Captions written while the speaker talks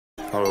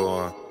Hold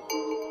on.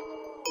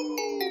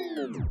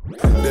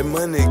 That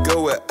money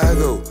go where I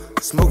go.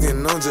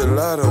 Smoking on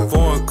gelato.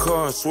 Foreign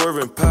car and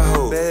swerving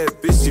pothole. Bad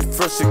bitch, she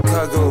from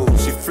Chicago.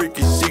 She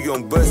freaky, she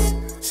gon' bust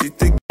it. She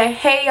think.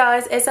 Hey y'all,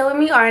 it's SO with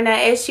me R, not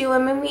SU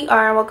with me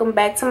R, and welcome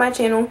back to my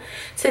channel.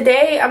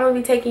 Today I'm gonna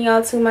be taking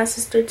y'all to my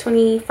sister's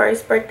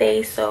 21st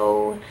birthday,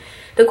 so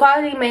the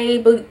quality may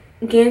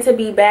begin to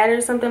be bad or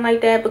something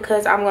like that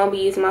because I'm gonna be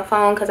using my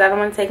phone because I don't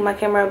want to take my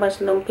camera a bunch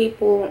of them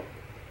people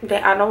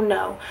that I don't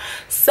know.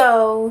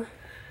 So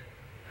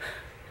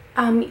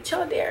I'll meet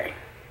y'all there.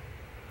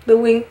 The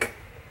wink.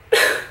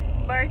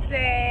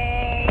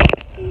 Birthday.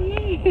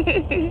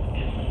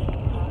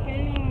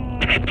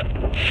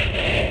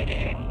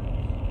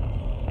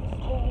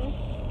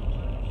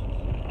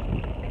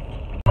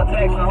 I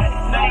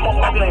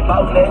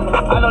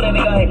know that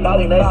nigga ain't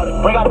ballin'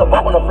 that. Bring out the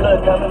boat when the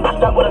flood coming.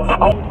 Stop with a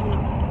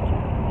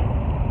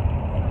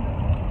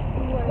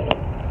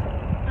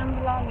I'm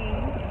vlogging.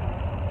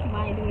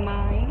 Minding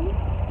mine.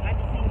 I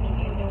just see me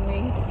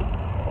doing.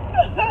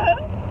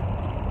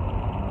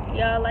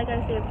 Y'all, like I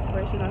said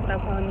before, she gonna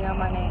stop calling me out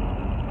my name.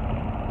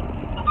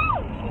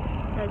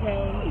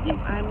 Okay, if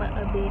I'm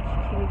a bitch,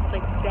 she was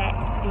like that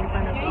in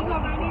front of me.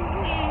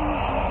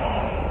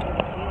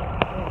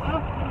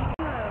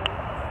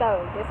 So,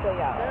 let's go,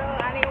 y'all. Girl,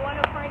 I didn't want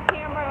to prank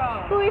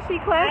camera. Who is she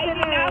clapping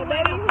at? I don't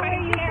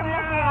care.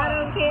 I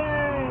don't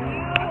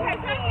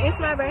care. It's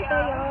my birthday,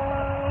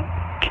 y'all.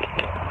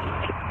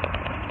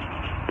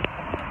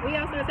 We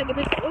also gonna take a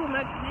picture. Oh,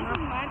 my. This is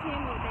my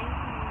channel, thank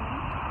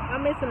you. I'm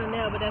missing a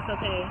nail, but that's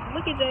okay.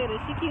 Look at Jada.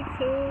 She cute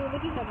too.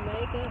 Look at her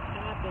makeup.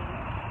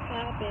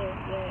 Popping.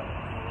 Yes.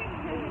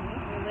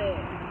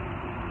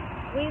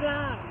 We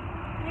live.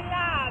 We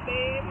live,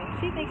 baby.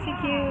 She thinks she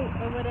cute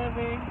or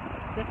whatever.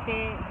 The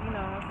fit, you know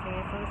what I'm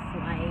saying, so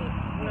slight.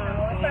 You know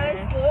what I'm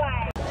saying?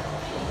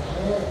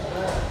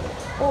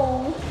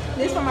 Oh,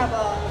 this for my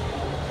vlog.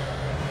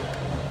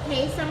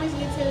 Hey, Summer's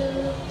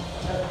YouTube.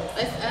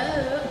 What's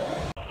up?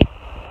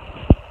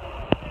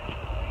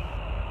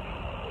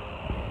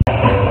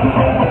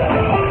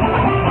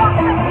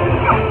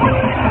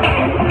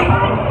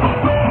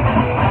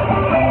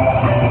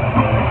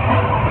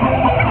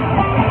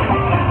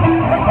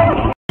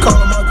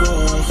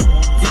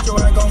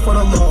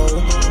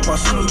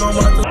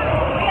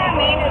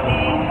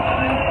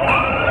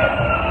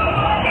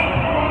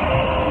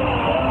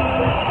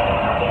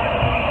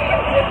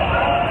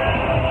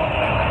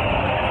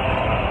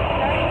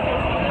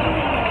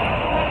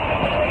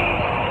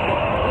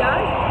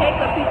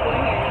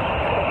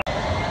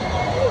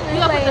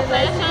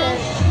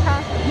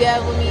 Yeah,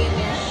 with me in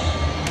there.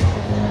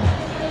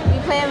 We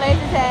playing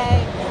laser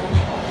tag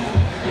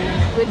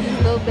with these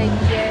little baby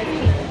ass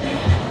people.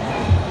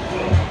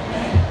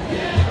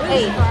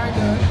 Hey.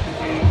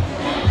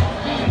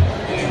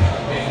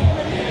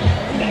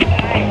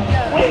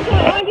 What is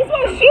going on? You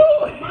want to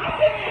shoot?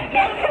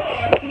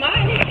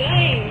 Mine is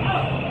game.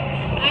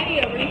 I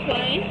need a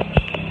replay.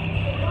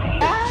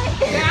 I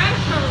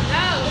don't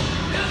know.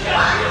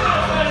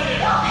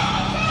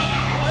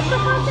 What the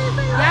fuck is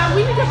that? Now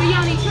we need to be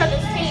on each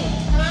other's team.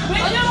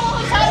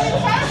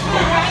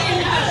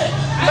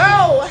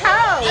 Bro,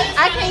 how?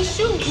 I can't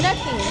shoot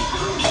nothing.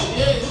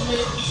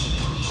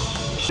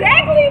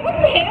 Exactly, what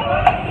the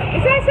hell?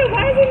 Is that so?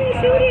 Why isn't he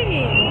shooting?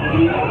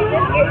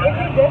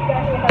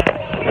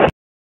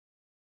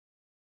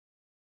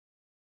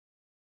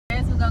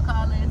 Parents who gonna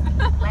call us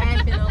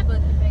laughing on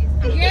fucking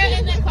FaceTime. Yeah,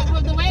 and then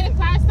the way the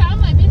car started,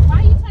 I'm like, bitch, why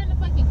are you turning the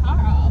fucking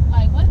car off?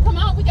 Like, what? Come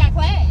on, we got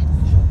class.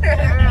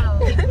 Girl,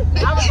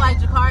 I was like,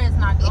 Jakar is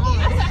not going.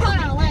 I said, hold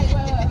on, wait.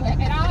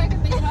 And all I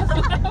could think about was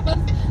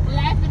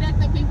laughing at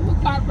the people who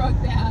car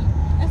broke down.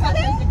 That's how I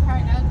said Jakar,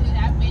 don't do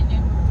that. I've been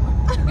there before.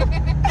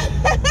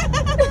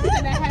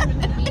 And that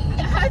happened to me.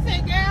 I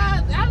said,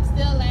 girl, I'm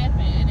still laughing.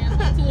 And then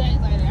like 2 days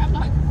later, I'm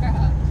like,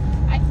 girl,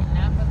 I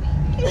cannot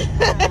believe it.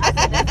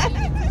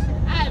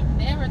 I've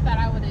never thought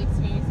I would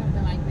experience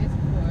something like this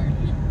before.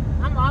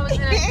 I'm always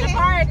in the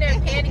car and they're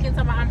panicking,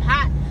 talking about I'm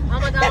hot. Oh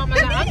my god,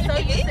 I'm so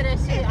used to that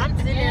shit. I'm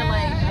sitting there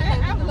like,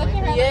 okay, I'm looking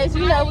at her. yes,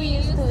 you know we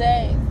used to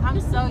that. I'm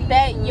so used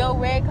that to your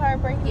red car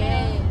breaking.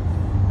 Yes.